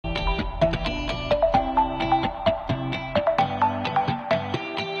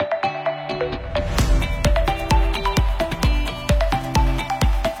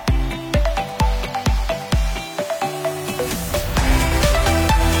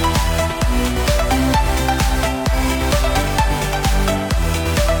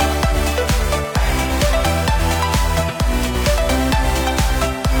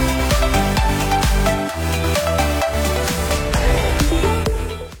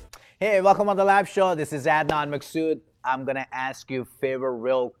Hey, welcome on the live show. This is Adnan Maksud. I'm gonna ask you a favor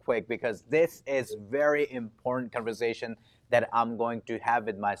real quick because this is very important conversation that I'm going to have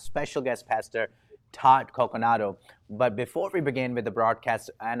with my special guest pastor, Todd Coconato. But before we begin with the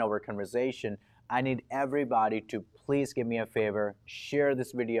broadcast and our conversation, I need everybody to please give me a favor, share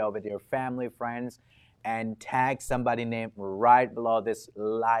this video with your family, friends, and tag somebody named right below this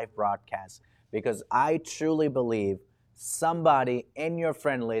live broadcast because I truly believe somebody in your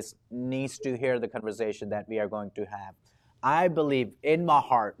friend list needs to hear the conversation that we are going to have. I believe in my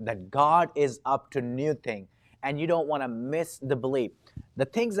heart that God is up to new thing and you don't want to miss the belief. The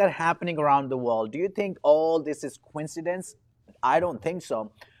things that are happening around the world, do you think all this is coincidence? I don't think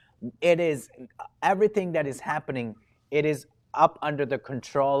so. It is everything that is happening, it is up under the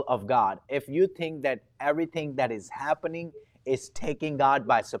control of God. If you think that everything that is happening is taking God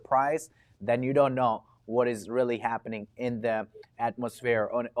by surprise, then you don't know what is really happening in the atmosphere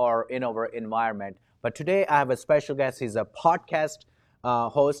or in our environment. But today I have a special guest. He's a podcast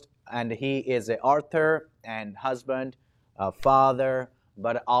host, and he is an author and husband, a father,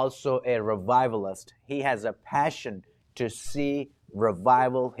 but also a revivalist. He has a passion to see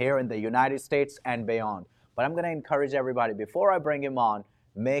revival here in the United States and beyond. But I'm going to encourage everybody, before I bring him on,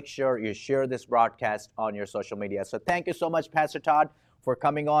 make sure you share this broadcast on your social media. So thank you so much, Pastor Todd, for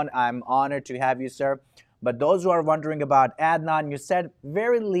coming on. I'm honored to have you, sir. But those who are wondering about Adnan, you said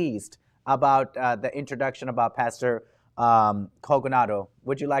very least about the introduction about Pastor Coconato.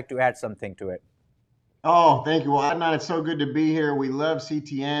 Would you like to add something to it? Oh, thank you. Well, Adnan, it's so good to be here. We love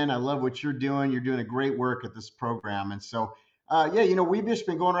CTN. I love what you're doing. You're doing a great work at this program. And so, yeah, we've just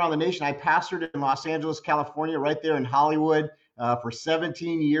been going around the nation. I pastored in Los Angeles, California, right there in Hollywood for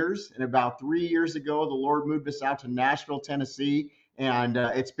 17 years. And about 3 years ago, the Lord moved us out to Nashville, Tennessee. And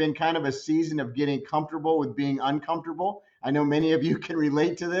it's been kind of a season of getting comfortable with being uncomfortable. I know many of you can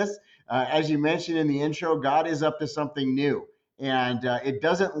relate to this. As you mentioned in the intro, God is up to something new. And it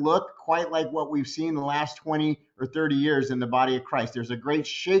doesn't look quite like what we've seen the last 20 or 30 years in the body of Christ. There's a great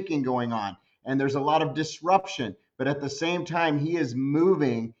shaking going on, and there's a lot of disruption. But at the same time, he is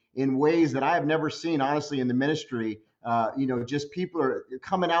moving in ways that I have never seen, honestly, in the ministry. Just people are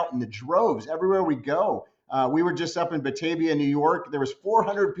coming out in the droves everywhere we go. We were just up in Batavia, New York. There was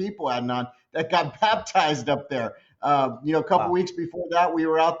 400 people, Adnan, that got baptized up there. A couple Wow. weeks before that, we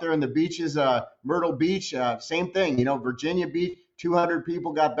were out there in the beaches, Myrtle Beach, same thing, Virginia Beach, 200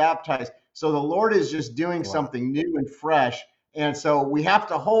 people got baptized. So the Lord is just doing Wow. something new and fresh. And so we have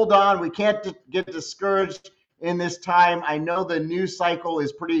to hold on. We can't get discouraged in this time. I know the news cycle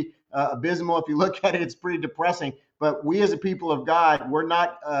is pretty abysmal. If you look at it, it's pretty depressing. But we as a people of God, we're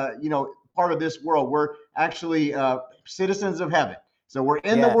not, part of this world. We're actually citizens of heaven. So we're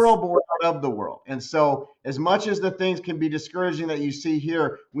in the Yes. world, but we're not of the world. And so, as much as the things can be discouraging that you see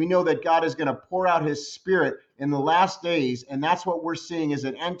here, we know that God is going to pour out his spirit in the last days. And that's what we're seeing is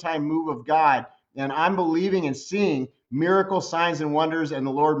an end time move of God. And I'm believing and seeing miracle signs and wonders and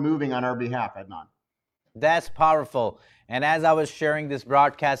the Lord moving on our behalf, Adnan. That's powerful. And as I was sharing this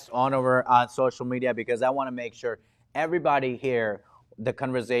broadcast on our social media, because I want to make sure everybody hear the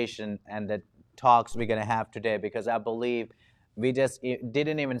conversation and the talks we're going to have today, because I believe we just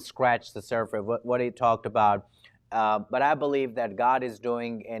didn't even scratch the surface what he talked about. But I believe that God is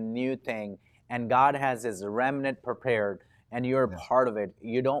doing a new thing, and God has his remnant prepared, and you're Yes. part of it.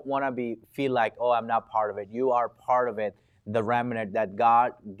 You don't want to feel like, oh, I'm not part of it. You are part of it, the remnant that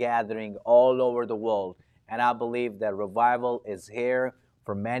God gathering all over the world. And I believe that revival is here.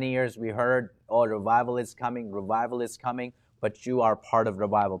 For many years we heard, oh, revival is coming, but you are part of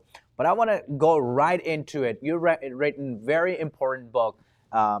revival. But I want to go right into it. You've written very important book,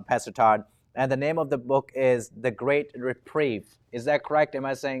 Pastor Todd, and the name of the book is The Great Reprieve. Is that correct? Am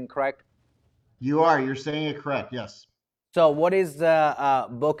I saying correct? You are. You're saying it correct. Yes. So, what is the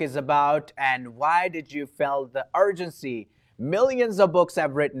book is about, and why did you feel the urgency? Millions of books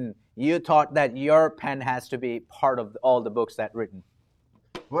have written. You thought that your pen has to be part of all the books that written.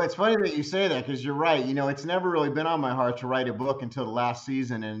 Well, it's funny that you say that because you're right. It's never really been on my heart to write a book until the last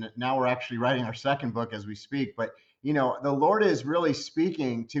season. And now we're actually writing our second book as we speak. But, the Lord is really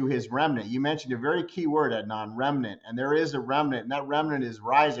speaking to his remnant. You mentioned a very key word, Adnan, remnant. And there is a remnant, and that remnant is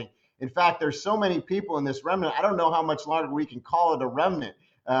rising. In fact, there's so many people in this remnant. I don't know how much longer we can call it a remnant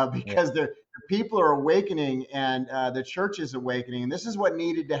Yeah. because the people are awakening and the church is awakening. And this is what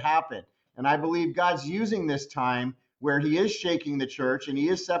needed to happen. And I believe God's using this time where he is shaking the church and he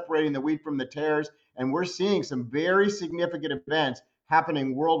is separating the wheat from the tares. And we're seeing some very significant events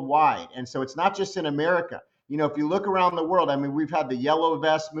happening worldwide. And so it's not just in America. you know, if you look around the world, I mean, we've had the yellow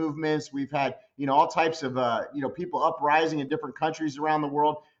vest movements, we've had, you know, all types of, you know, people uprising in different countries around the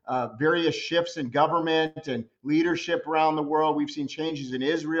world, various shifts in government and leadership around the world. We've seen changes in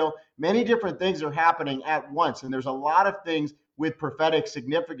Israel. Many different things are happening at once, and there's a lot of things with prophetic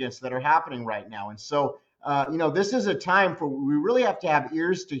significance that are happening right now. And so, you know, this is a time for, we really have to have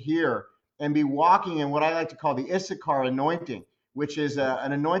ears to hear and be walking in what I like to call the Issachar anointing, which is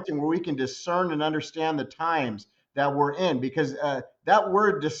an anointing where we can discern and understand the times that we're in, because that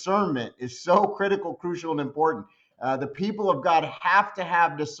word discernment is so critical, crucial, and important. The people of God have to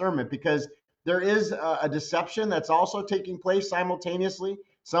have discernment, because there is a deception that's also taking place simultaneously.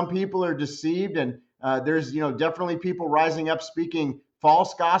 Some people are deceived, and there's, you know, definitely people rising up speaking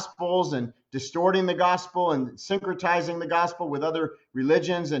false gospels and distorting the gospel and syncretizing the gospel with other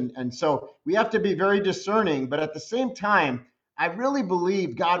religions. And so we have to be very discerning, but at the same time, I really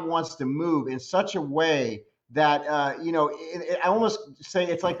believe God wants to move in such a way that, you know, I almost say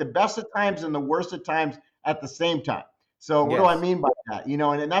it's like the best of times and the worst of times at the same time. So what do I Yes. mean by that? You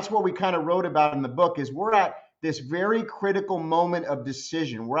know, and that's what we kind of wrote about in the book, is we're at this very critical moment of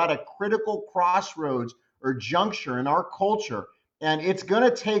decision. We're at a critical crossroads or juncture in our culture. And it's going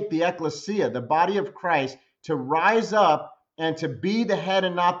to take the ecclesia, the body of Christ, to rise up and to be the head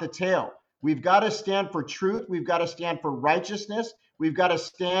and not the tail. We've got to stand for truth. We've got to stand for righteousness. We've got to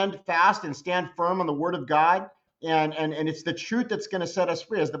stand fast and stand firm on the word of God. And it's the truth that's going to set us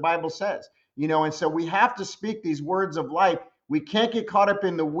free, as the Bible says. You know, and so we have to speak these words of life. We can't get caught up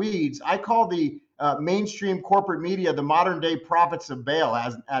in the weeds. I call the mainstream corporate media the modern day prophets of Baal,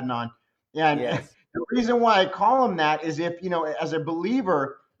 as Adnan. And Yes. the reason why I call them that is, if, you know, as a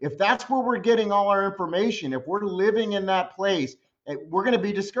believer, if that's where we're getting all our information, if we're living in that place, we're going to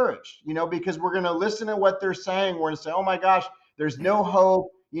be discouraged, you know, because we're going to listen to what they're saying. We're going to say, oh my gosh, there's no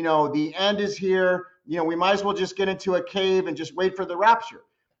hope. You know, the end is here. You know, we might as well just get into a cave and just wait for the rapture.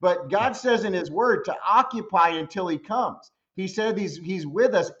 But God says in his word to occupy until he comes. He said he's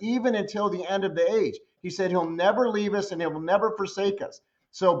with us even until the end of the age. He said he'll never leave us and he will never forsake us.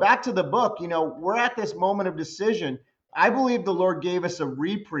 So back to the book, you know, we're at this moment of decision. I believe the Lord gave us a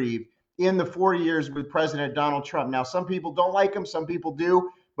reprieve in the 4 years with President Donald Trump. Now, some people don't like him, some people do,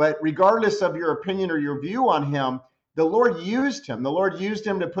 but regardless of your opinion or your view on him, the Lord used him. The Lord used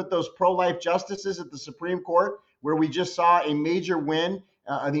him to put those pro-life justices at the Supreme Court, where we just saw a major win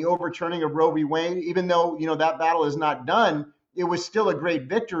on the overturning of Roe v. Wade. Even though, you know, that battle is not done, it was still a great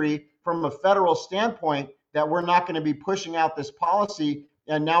victory from a federal standpoint, that we're not going to be pushing out this policy,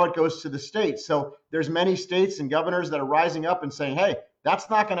 and now it goes to the states. So there's many states and governors that are rising up and saying, hey, that's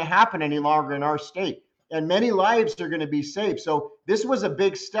not going to happen any longer in our state. And many lives are going to be saved. So this was a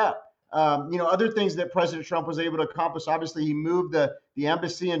big step. You know, other things that President Trump was able to accomplish, obviously he moved the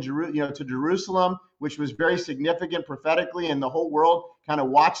embassy in to Jerusalem, which was very significant prophetically, and the whole world kind of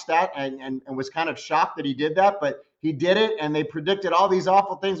watched that and was kind of shocked that he did that. But he did it, and they predicted all these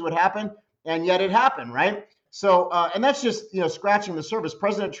awful things would happen, and yet it happened, right? So, and that's just, you know, scratching the surface.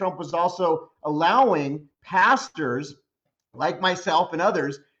 President Trump was also allowing pastors like myself and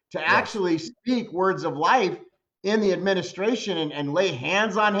others to Yes. actually speak words of life in the administration and lay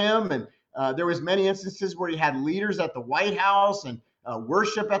hands on him. And there was many instances where he had leaders at the White House and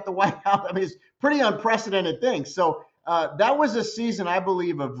worship at the White House. I mean, it's pretty unprecedented things. So that was a season, I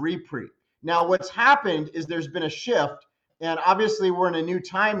believe, of reprieve. Now, what's happened is there's been a shift, and obviously we're in a new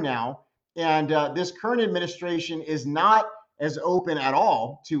time now. And this current administration is not as open at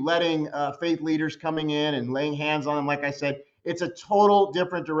all to letting faith leaders coming in and laying hands on them. Like I said, it's a total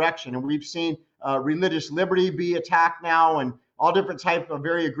different direction. And we've seen religious liberty be attacked now, and all different types of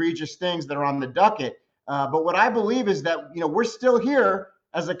very egregious things that are on the docket. But what I believe is that, you know, we're still here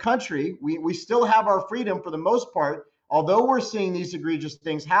as a country. We still have our freedom for the most part. Although we're seeing these egregious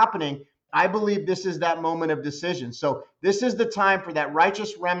things happening, I believe this is that moment of decision. So this is the time for that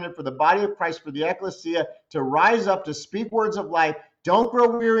righteous remnant, for the body of Christ, for the ecclesia to rise up, to speak words of life. Don't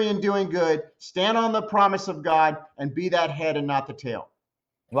grow weary in doing good. Stand on the promise of God and be that head and not the tail.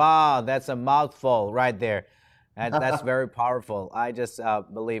 Wow, that's a mouthful right there. That's very powerful. I just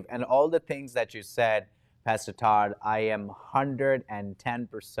believe, and all the things that you said, Pastor Todd, I am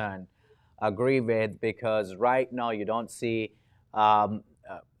 110% agree with, because right now you don't see,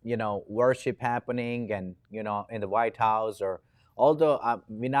 you know, worship happening, and, you know, in the White House, or although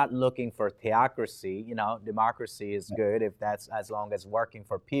we're not looking for theocracy, you know, democracy is good if that's as long as working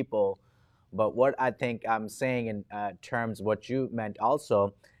for people. But what I think I'm saying in terms what you meant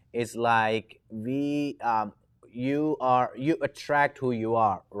also is like you attract who you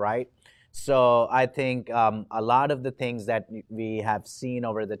are, right? So I think a lot of the things that we have seen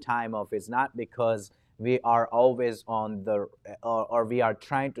over the time of is not because we are always on the or we are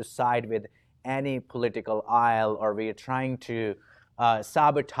trying to side with any political aisle, or we are trying to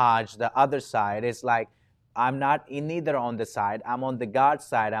sabotage the other side. It's like I'm not in neither on the side. I'm on the God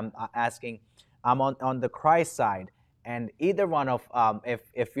side. I'm asking. I'm on the Christ side. And either one of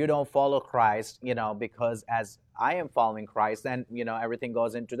if you don't follow Christ, because as I am following Christ, then everything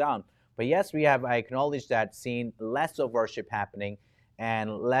goes into down. But yes, we have I acknowledge that seen less of worship happening,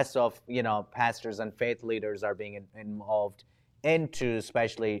 and less of pastors and faith leaders are being involved into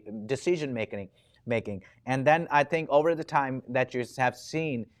especially decision making. And then I think over the time that you have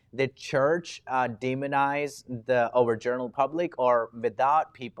seen the church demonize the over general public, or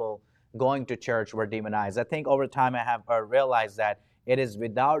without people going to church were demonized. I think over time I have realized that it is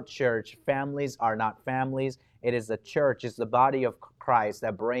without church, families are not families. It is the church, it's the body of Christ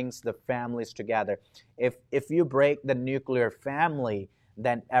that brings the families together. If you break the nuclear family,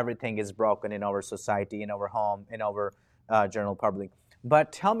 then everything is broken in our society, in our home, in our general public.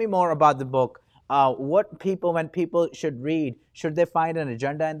 But tell me more about the book. When people should read, should they find an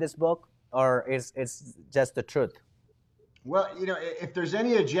agenda in this book, or is it's just the truth? Well, if there's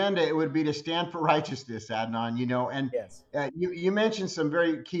any agenda, it would be to stand for righteousness, Adnan, and Yes. you mentioned some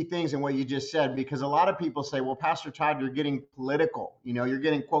very key things in what you just said, because a lot of people say, well, Pastor Todd, you're getting political, you're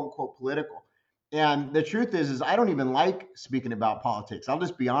getting quote unquote political. And the truth is I don't even like speaking about politics. I'll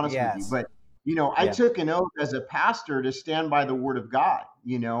just be honest with you. Yes. But, I Yeah. took an oath as a pastor to stand by the word of God,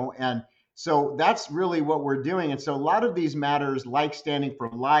 and so that's really what we're doing. And so a lot of these matters, like standing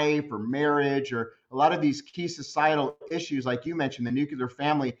for life or marriage, or a lot of these key societal issues, like you mentioned, the nuclear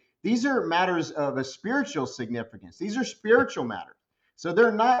family, these are matters of a spiritual significance. These are spiritual matters. So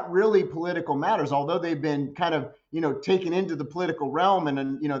they're not really political matters, although they've been kind of, taken into the political realm.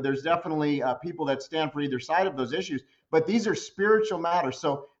 And there's definitely people that stand for either side of those issues. But these are spiritual matters.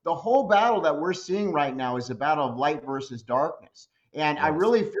 So the whole battle that we're seeing right now is a battle of light versus darkness. And I Yes.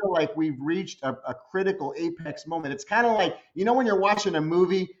 really feel like we've reached a critical apex moment. It's kind of like, when you're watching a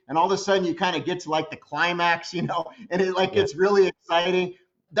movie and all of a sudden you kind of get to like the climax, and it like Yeah. gets really exciting.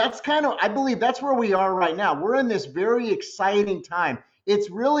 That's kind of, I believe that's where we are right now. We're in this very exciting time. It's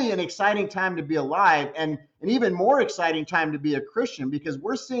really an exciting time to be alive, and an even more exciting time to be a Christian, because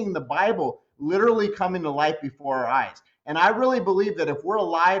we're seeing the Bible literally come into life before our eyes. And I really believe that if we're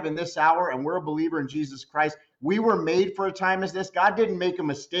alive in this hour and we're a believer in Jesus Christ, we were made for a time as this. God didn't make a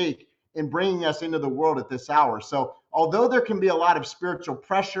mistake in bringing us into the world at this hour. So although there can be a lot of spiritual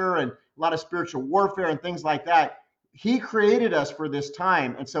pressure and a lot of spiritual warfare and things like that, he created us for this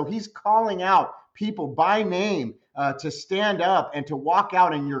time. And so he's calling out people by name to stand up and to walk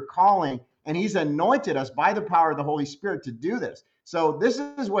out in your calling. And he's anointed us by the power of the Holy Spirit to do this. So this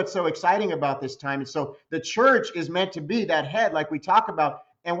is what's so exciting about this time. And so the church is meant to be that head, like we talk about,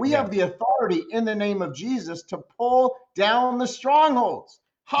 and we Yeah. have the authority in the name of Jesus to pull down the strongholds.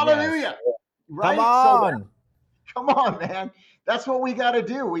 Yes. Hallelujah. Come Right? on. Come on, man. That's what we got to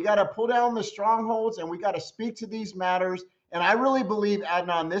do. We got to pull down the strongholds, and we got to speak to these matters. And I really believe,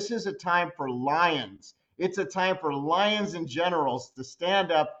 Adnan, this is a time for lions. It's a time for lions and generals to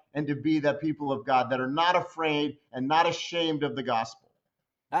stand up and to be the people of God that are not afraid and not ashamed of the gospel.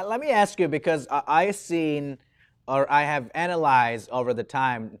 Let me ask you, because I seen, or I have analyzed over the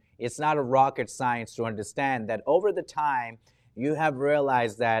time, it's not a rocket science to understand that over the time you have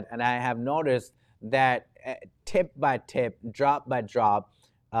realized that, and I have noticed that tip by tip, drop by drop,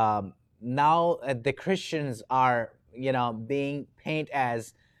 now the Christians are, being painted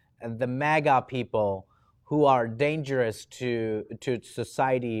as the MAGA people who are dangerous to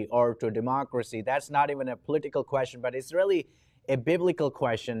society or to democracy. That's not even a political question, but it's really a biblical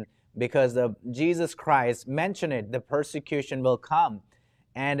question, because Jesus Christ mentioned it. The persecution will come,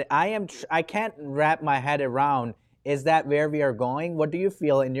 and I can't wrap my head around. Is that where we are going? What do you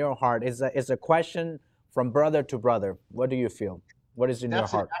feel in your heart? Is a question from brother to brother. What do you feel? What is in your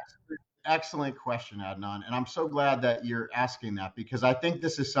That's an heart? excellent question, Adnan. And I'm so glad that you're asking that, because I think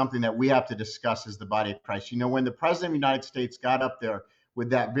this is something that we have to discuss as the body of Christ. When the President of the United States got up there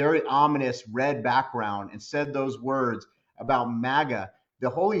with that very ominous red background and said those words about MAGA, the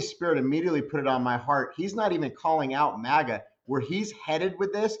Holy Spirit immediately put it on my heart. He's not even calling out MAGA. Where he's headed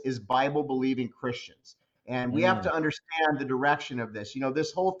with this is Bible believing Christians. And we have Mm, to understand the direction of this.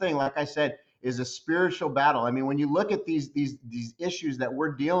 This whole thing, like I said, is a spiritual battle. I mean, when you look at these issues that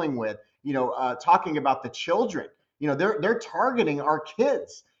we're dealing with, talking about the children, they're targeting our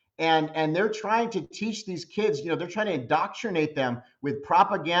kids, and they're trying to teach these kids, they're trying to indoctrinate them with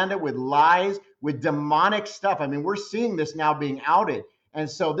propaganda, with lies, with demonic stuff. I mean, we're seeing this now being outed. And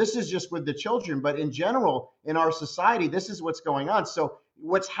so this is just with the children, but in general, in our society, this is what's going on. So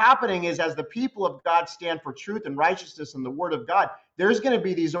what's happening is, as the people of God stand for truth and righteousness and the word of God, there's going to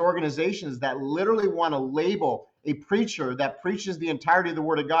be these organizations that literally want to label a preacher that preaches the entirety of the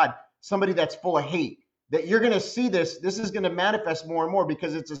word of God somebody that's full of hate. That you're going to see this is going to manifest more and more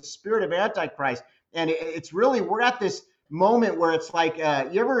because it's a spirit of Antichrist. And it's really, we're at this moment where it's like,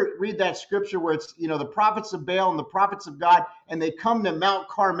 you ever read that scripture where it's, the prophets of Baal and the prophets of God, and they come to Mount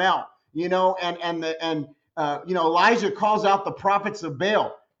Carmel, and Elijah calls out the prophets of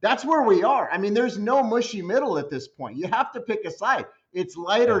Baal. That's where we are. I mean, there's no mushy middle at this point. You have to pick a side. It's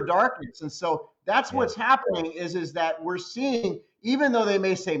light or darkness. And so that's what's happening is that we're seeing, even though they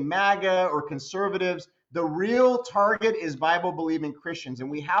may say MAGA or conservatives, the real target is Bible-believing Christians.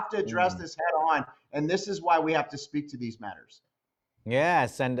 And we have to address this head on. And this is why we have to speak to these matters.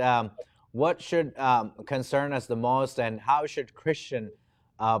 Yes. And what should concern us the most, and how should Christian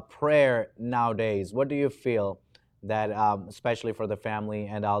prayer nowadays? What do you feel that, especially for the family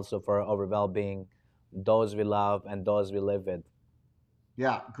and also for our well-being, those we love and those we live with?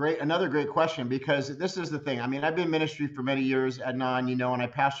 Yeah, great. Another great question, because this is the thing. I mean, I've been in ministry for many years, Adnan, and I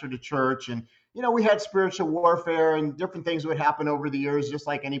pastored a church, and, we had spiritual warfare and different things would happen over the years, just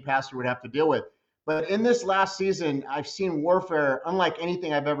like any pastor would have to deal with. But in this last season, I've seen warfare unlike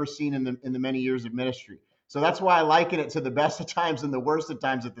anything I've ever seen in the many years of ministry. So that's why I liken it to the best of times and the worst of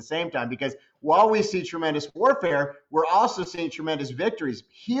times at the same time, because while we see tremendous warfare, we're also seeing tremendous victories,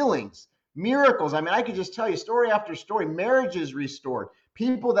 healings, miracles. I mean, I could just tell you story after story, marriages restored,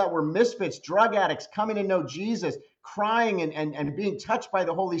 people that were misfits, drug addicts coming to know Jesus, crying and being touched by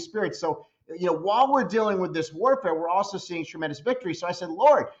the Holy Spirit. So, while we're dealing with this warfare, we're also seeing tremendous victory. So I said,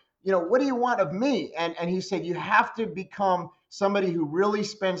 Lord, what do you want of me? And he said, you have to become somebody who really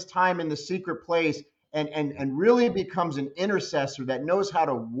spends time in the secret place and really becomes an intercessor that knows how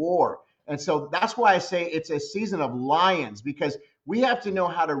to war. And so that's why I say it's a season of lions, because we have to know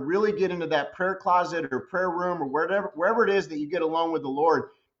how to really get into that prayer closet or prayer room or wherever it is that you get alone with the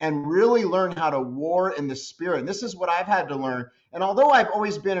Lord, and really learn how to war in the spirit. And this is what I've had to learn. And although I've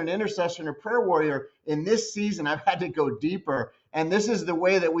always been an intercessor and a prayer warrior, in this season, I've had to go deeper. And this is the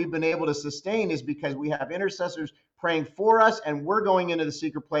way that we've been able to sustain, is because we have intercessors praying for us, and we're going into the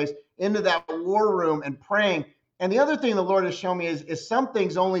secret place, into that war room and praying. And the other thing the Lord has shown me is some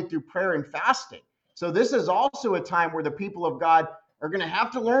things only through prayer and fasting. So this is also a time where the people of God are going to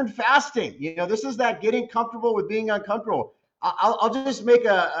have to learn fasting. This is that getting comfortable with being uncomfortable. I'll just make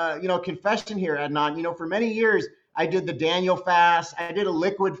a confession here, Adnan. For many years, I did the Daniel fast. I did a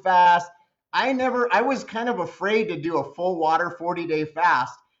liquid fast. I was kind of afraid to do a full water 40-day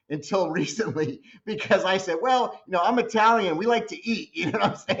fast until recently, because I said, well, I'm Italian. We like to eat, you know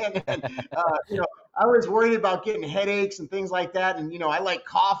what I'm saying? And, I was worried about getting headaches and things like that. And, I like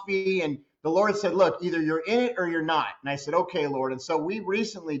coffee, and the Lord said, look, either you're in it or you're not. And I said, okay, Lord. And so we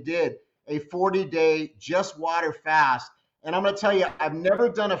recently did a 40-day just water fast. And I'm going to tell you, I've never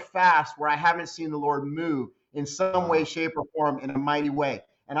done a fast where I haven't seen the Lord move in some way, shape, or form in a mighty way.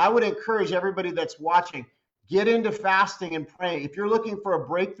 And I would encourage everybody that's watching, get into fasting and praying. If you're looking for a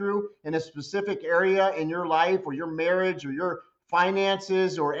breakthrough in a specific area in your life, or your marriage, or your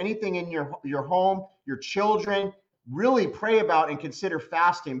finances, or anything in your home, your children, really pray about and consider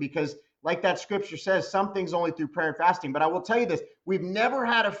fasting, because like that scripture says, some things only through prayer and fasting. But I will tell you this, we've never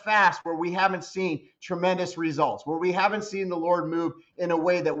had a fast where we haven't seen tremendous results, where we haven't seen the Lord move in a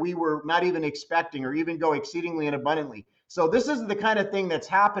way that we were not even expecting, or even go exceedingly and abundantly. So this is the kind of thing that's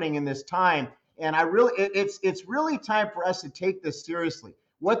happening in this time. And it's really time for us to take this seriously,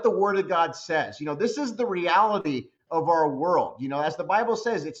 what the Word of God says. This is the reality of our world. As the Bible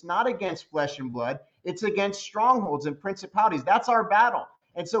says, it's not against flesh and blood, it's against strongholds and principalities. That's our battle.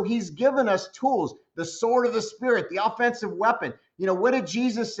 And so he's given us tools, the sword of the Spirit, the offensive weapon. What did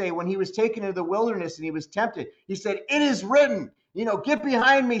Jesus say when he was taken into the wilderness and he was tempted? He said, it is written. Get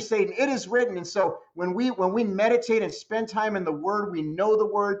behind me, Satan. It is written. And so when we meditate and spend time in the Word, we know the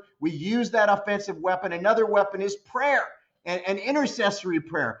Word, we use that offensive weapon. Another weapon is prayer and intercessory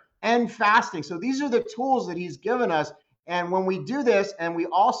prayer and fasting. So these are the tools that he's given us. And when we do this, and we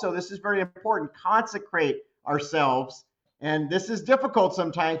also, this is very important, consecrate ourselves. And this is difficult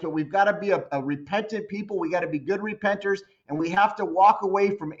sometimes, but we've got to be a repentant people. We got to be good repenters, and we have to walk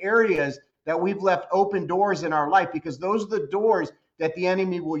away from areas that we've left open doors in our life, because those are the doors that the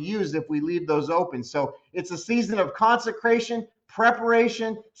enemy will use if we leave those open. So it's a season of consecration,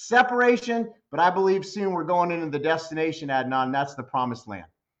 preparation, separation, but I believe soon we're going into the destination, Adnan. That's the promised land.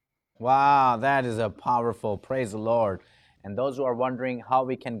 Wow, that is a powerful, praise the Lord. And those who are wondering how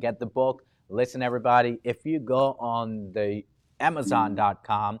we can get the book, listen, everybody, if you go on the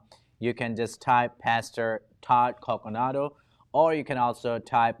Amazon.com, you can just type Pastor Todd Coconato, or you can also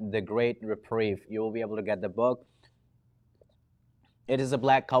type The Great Reprieve. You will be able to get the book. It is a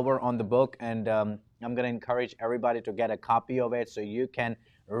black cover on the book, and I'm going to encourage everybody to get a copy of it so you can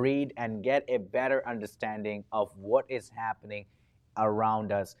read and get a better understanding of what is happening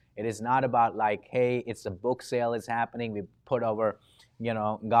around us. It is not about like, hey, it's a book sale is happening. We put our,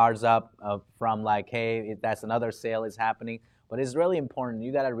 guards up from like, hey, that's another sale is happening. But it's really important.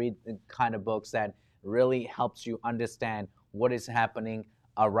 You got to read the kind of books that really helps you understand what is happening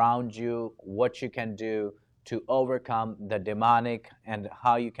around you, what you can do to overcome the demonic, and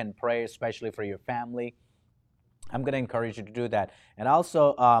how you can pray, especially for your family. I'm going to encourage you to do that. And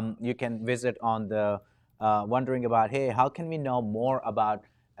also, you can visit on the wondering about, hey, how can we know more about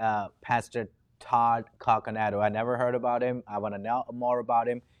Pastor Todd Coconato? I never heard about him. I want to know more about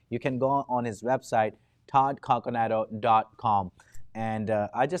him. You can go on his website, toddcoconato.com. And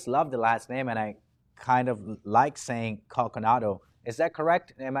I just love the last name, and I kind of like saying Coconato. Is that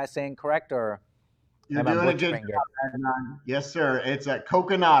correct? Am I saying correct, or You're am I doing a good butchering it? job, Adnan. Yes, sir. It's a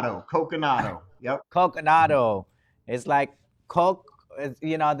Coconato. Coconato. Yep. Coconato. It's like coke.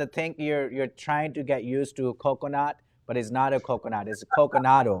 The thing you're trying to get used to coconut, but it's not a coconut. It's a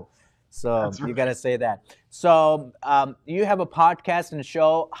coconato. So That's you right. got to say that. So you have a podcast and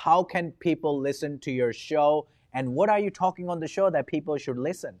show. How can people listen to your show? And what are you talking on the show that people should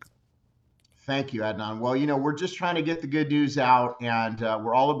listen? Thank you, Adnan. Well, we're just trying to get the good news out, and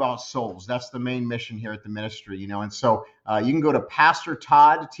we're all about souls. That's the main mission here at the ministry, And so you can go to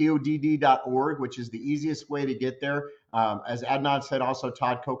pastortodd.org, which is the easiest way to get there. As Adnan said, also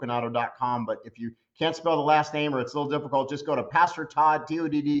toddcoconato.com. But if you can't spell the last name or it's a little difficult, just go to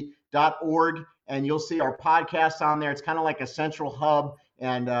pastortodd.org, and you'll see our podcast on there. It's kind of like a central hub,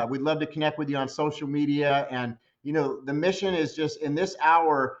 and we'd love to connect with you on social media. And, the mission is just in this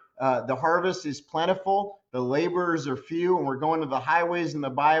hour. The harvest is plentiful, the laborers are few, and we're going to the highways and the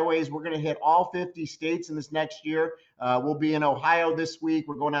byways. We're going to hit all 50 states in this next year. We'll be in Ohio this week.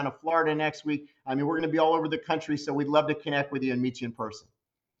 We're going down to Florida next week. I mean, we're going to be all over the country, so we'd love to connect with you and meet you in person.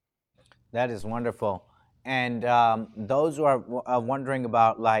 That is wonderful. And those who are wondering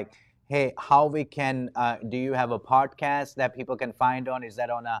about, like, hey, how we can, do you have a podcast that people can find on? Is that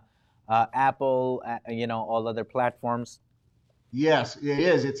on Apple, all other platforms? Yes, it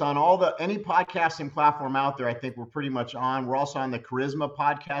is. It's on any podcasting platform out there. I think we're pretty much on. We're also on the Charisma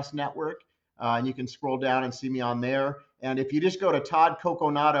Podcast Network, and you can scroll down and see me on there. And if you just go to Todd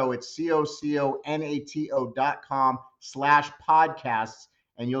Coconato, it's COCONATO.com/podcasts,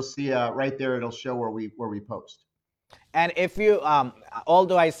 and you'll see right there. It'll show where we post. And if you,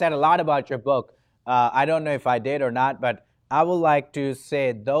 although I said a lot about your book, I don't know if I did or not, but I would like to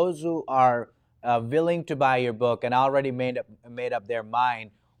say those who are willing to buy your book and already made up their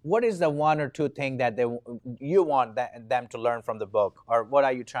mind, what is the one or two thing that you want them to learn from the book, or what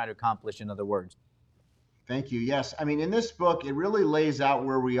are you trying to accomplish? In other words. Thank you. Yes, I mean, in this book, it really lays out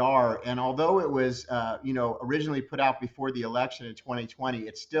where we are, and although it was, originally put out before the election in 2020,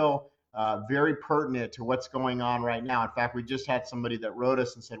 it's still very pertinent to what's going on right now. In fact, we just had somebody that wrote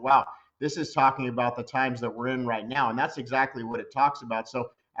us and said, "Wow, this is talking about the times that we're in right now," and that's exactly what it talks about. So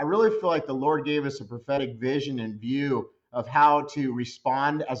I really feel like the Lord gave us a prophetic vision and view of how to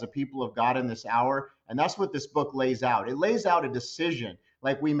respond as a people of God in this hour. And that's what this book lays out. It lays out a decision,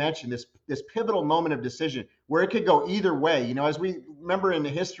 like we mentioned, this pivotal moment of decision where it could go either way. As we remember in the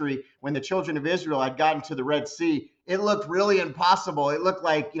history, when the children of Israel had gotten to the Red Sea, it looked really impossible. It looked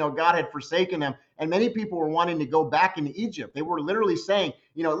like, God had forsaken them. And many people were wanting to go back into Egypt. They were literally saying,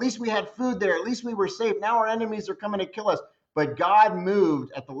 at least we had food there. At least we were safe. Now our enemies are coming to kill us. But God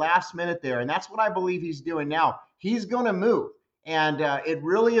moved at the last minute there. And that's what I believe he's doing now. He's going to move. And it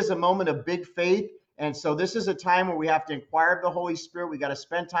really is a moment of big faith. And so this is a time where we have to inquire of the Holy Spirit. We got to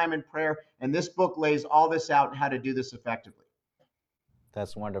spend time in prayer. And this book lays all this out and how to do this effectively.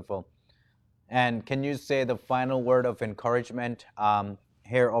 That's wonderful. And can you say the final word of encouragement?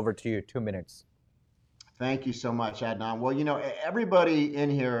 Here, over to you, 2 minutes. Thank you so much, Adnan. Well, everybody in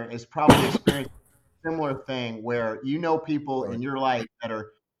here is probably experiencing similar thing where people in your life that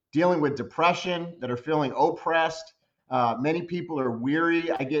are dealing with depression, that are feeling oppressed. Many people are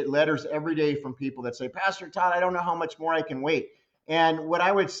weary. I get letters every day from people that say, "Pastor Todd, I don't know how much more I can wait." And what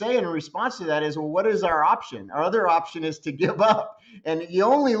I would say in response to that is, well, what is our option? Our other option is to give up. And you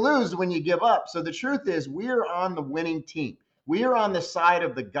only lose when you give up. So the truth is, we are on the winning team. We are on the side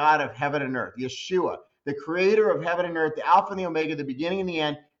of the God of heaven and earth, Yeshua, the creator of heaven and earth, the Alpha and the Omega, the beginning and the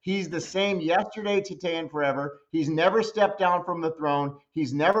end. He's the same yesterday, today, and forever. He's never stepped down from the throne.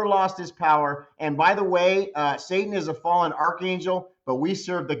 He's never lost his power. And by the way, Satan is a fallen archangel, but we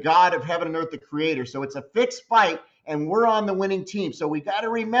serve the God of heaven and earth, the creator. So it's a fixed fight. and we're on the winning team. So we got to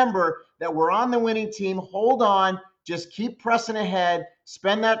remember that we're on the winning team. Hold on. Just keep pressing ahead.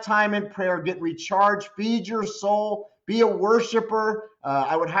 Spend that time in prayer. Get recharged. Feed your soul. Be a worshiper.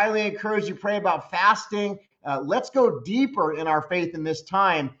 I would highly encourage you pray about fasting. Let's go deeper in our faith in this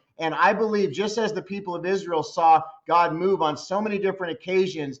time. And I believe just as the people of Israel saw God move on so many different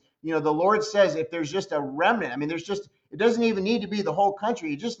occasions, you know, the Lord says if there's just a remnant, I mean, it doesn't even need to be the whole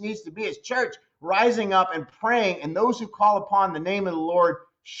country. It just needs to be his church rising up and praying. And those who call upon the name of the Lord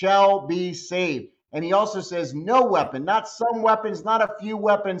shall be saved. And he also says, no weapon, not some weapons, not a few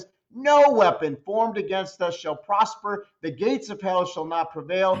weapons, no weapon formed against us shall prosper. The gates of hell shall not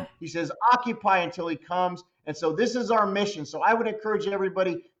prevail. He says, occupy until he comes. And so this is our mission. So I would encourage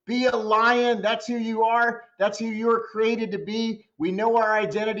everybody, be a lion. That's who you are. That's who you are created to be. We know our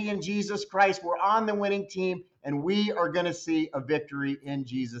identity in Jesus Christ. We're on the winning team, and we are going to see a victory in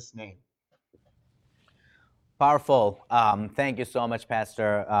Jesus' name. Powerful. Thank you so much,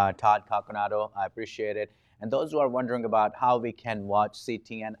 Pastor Todd Caconato. I appreciate it. And those who are wondering about how we can watch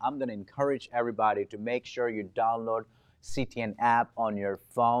CTN, I'm going to encourage everybody to make sure you download CTN app on your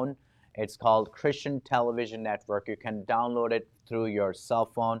phone. It's called Christian Television Network. You can download it through your cell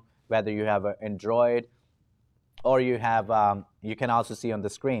phone, whether you have an Android or you have, you can also see on the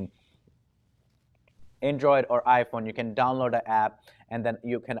screen, Android or iPhone. You can download the app, and then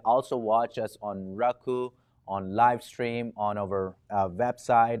you can also watch us on Roku, on live stream, on our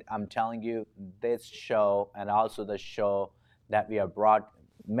website. I'm telling you, this show and also the show that we are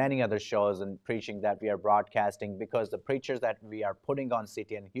many other shows and preaching that we are broadcasting, because the preachers that we are putting on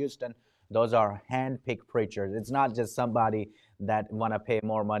CTN Houston, those are hand-picked preachers. It's not just somebody that want to pay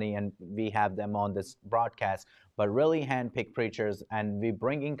more money and we have them on this broadcast, but really hand-picked preachers, and we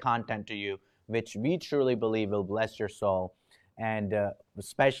bringing content to you which we truly believe will bless your soul. And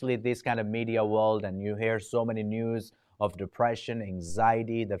especially this kind of media world, and you hear so many news of depression,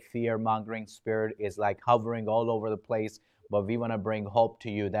 anxiety, the fear-mongering spirit is like hovering all over the place, but we want to bring hope to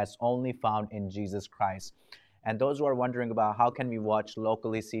you that's only found in Jesus Christ. And those who are wondering about how can we watch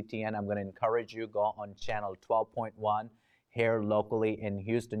locally CTN, I'm going to encourage you, go on channel 12.1 here locally in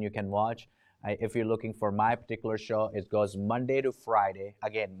Houston. You can watch. If you're looking for my particular show, it goes Monday to Friday.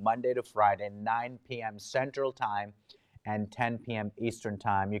 Again, Monday to Friday, 9 p.m. Central Time and 10 p.m. Eastern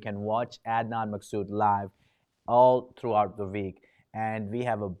Time. You can watch Adnan Maksud live all throughout the week. And we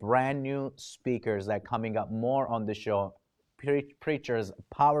have a brand new speakers that coming up more on the show. Preachers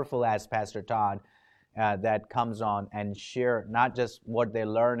powerful as Pastor Todd that comes on and share not just what they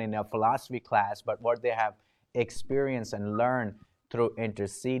learn in a philosophy class, but what they have experienced and learned through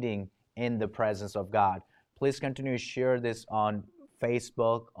interceding in the presence of God. Please continue to share this on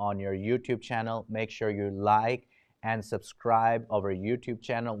Facebook, on your YouTube channel. Make sure you like and subscribe our YouTube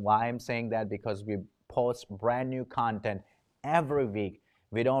channel. Why I'm saying that? Because we post brand new content every week.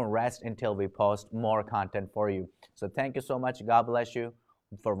 We don't rest until we post more content for you. So thank you so much. God bless you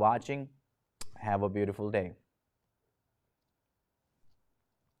for watching. Have a beautiful day.